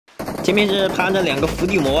前面是趴着2个伏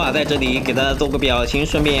地魔啊，在这里给他做个表情，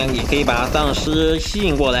顺便也可以把丧尸吸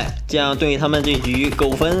引过来，这样对他们这局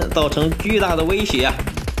狗分造成巨大的威胁啊。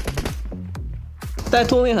在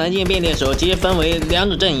突变团竞变猎手其实分为2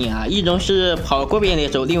种阵营啊，一种是跑酷变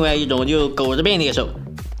猎手，另外一种就狗子变猎手。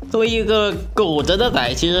作为一个狗子的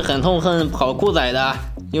仔，其实很痛恨跑酷仔的啊，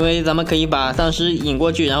因为咱们可以把丧尸引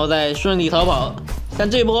过去，然后再顺利逃跑。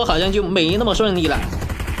但这波好像就没那么顺利了，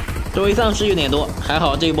周围丧尸有点多，还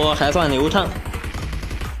好这波还算流畅，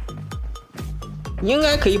应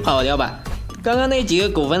该可以跑掉吧。刚刚那几个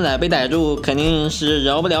狗粉仔被逮住，肯定是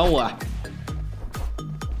饶不了我啊。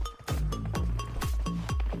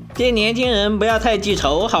这年轻人不要太记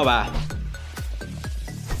仇，好吧？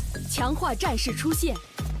强化战士出现。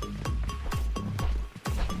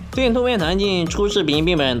最近突变团竞出视频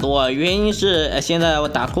并不是很多，原因是现在我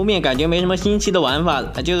打突变感觉没什么新奇的玩法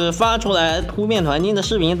了，就是发出来突变团竞的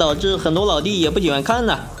视频，导致很多老弟也不喜欢看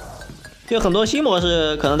呢。就很多新模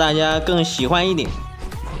式可能大家更喜欢一点，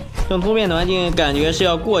这种突变团竞感觉是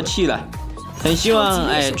要过气了，很希望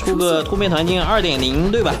出个突变团竞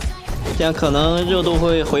 2.0 对吧？这样可能热度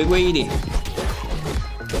会回归一点。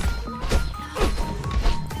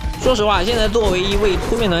说实话，现在作为一位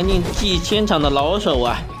突变团竞几千场的老手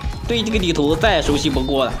啊，对这个地图再熟悉不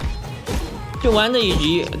过了。就玩这一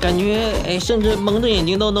局，感觉甚至蒙着眼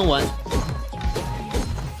睛都能玩。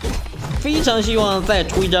非常希望再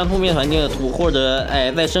出一张突变团竞的图，或者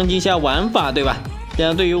再升级一下玩法，对吧？这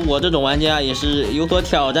样对于我这种玩家也是有所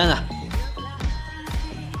挑战啊。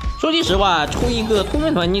说句实话，出一个突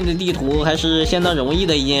变团竞的地图还是相当容易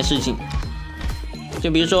的一件事情。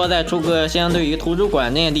就比如说再出个相对于图书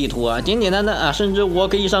馆那样地图啊，简简单单啊，甚至我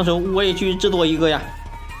可以上手，我也去制作一个呀，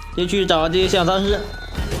也去找这些小丧尸。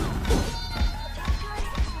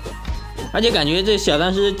而且感觉这小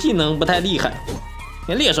丧尸技能不太厉害，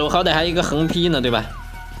猎手好歹还有一个横劈呢，对吧？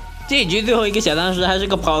这局最后一个小丧尸还是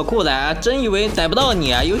个跑酷的啊，真以为逮不到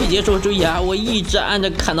你啊！游戏结束注意啊，我一直按着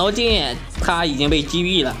砍刀键，他已经被击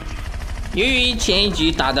毙了。由于前一局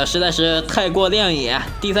打的实在是太过亮眼啊，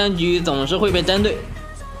第3局总是会被针对。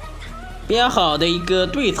比较好的一个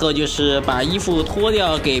对策就是把衣服脱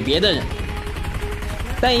掉给别的人，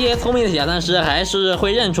但一些聪明的小丧尸还是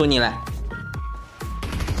会认出你来。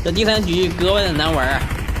这第3局格外的难玩啊！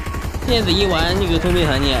电子一玩这个突变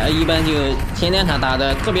团竞啊，一般就前2场打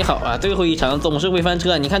的特别好啊，最后一场总是会翻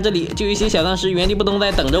车。你看这里就有一些小丧尸原地不动在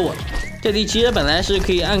等着我，这里其实本来是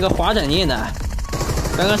可以按个滑铲键的，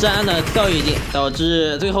刚刚是按了跳跃键，导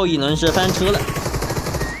致最后一轮是翻车了。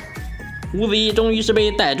武子弈终于是被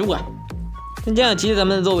逮住啊！这样其实咱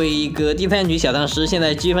们作为一个第3局小丧尸，现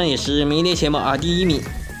在积分也是名列前茅啊，第1名，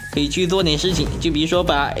可以去做点事情，就比如说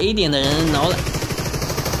把 A 点的人挠了。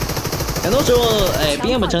很多时候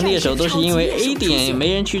编不成猎手都是因为 A 点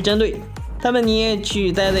没人去针对，他们宁愿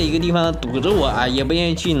去待在一个地方堵着我啊，也不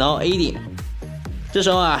愿意去挠 A 点。这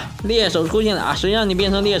时候啊，猎手出现了啊，谁让你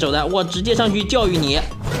变成猎手的，我直接上去教育你。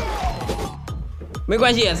没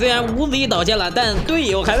关系，虽然武子弈倒下了，但队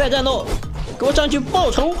友还在战斗，给我上去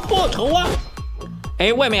报仇报仇啊！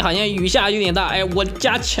外面好像雨下有点大，我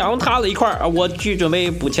家墙塌了一块，我去准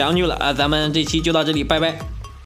备补墙去了啊！咱们这期就到这里，拜拜。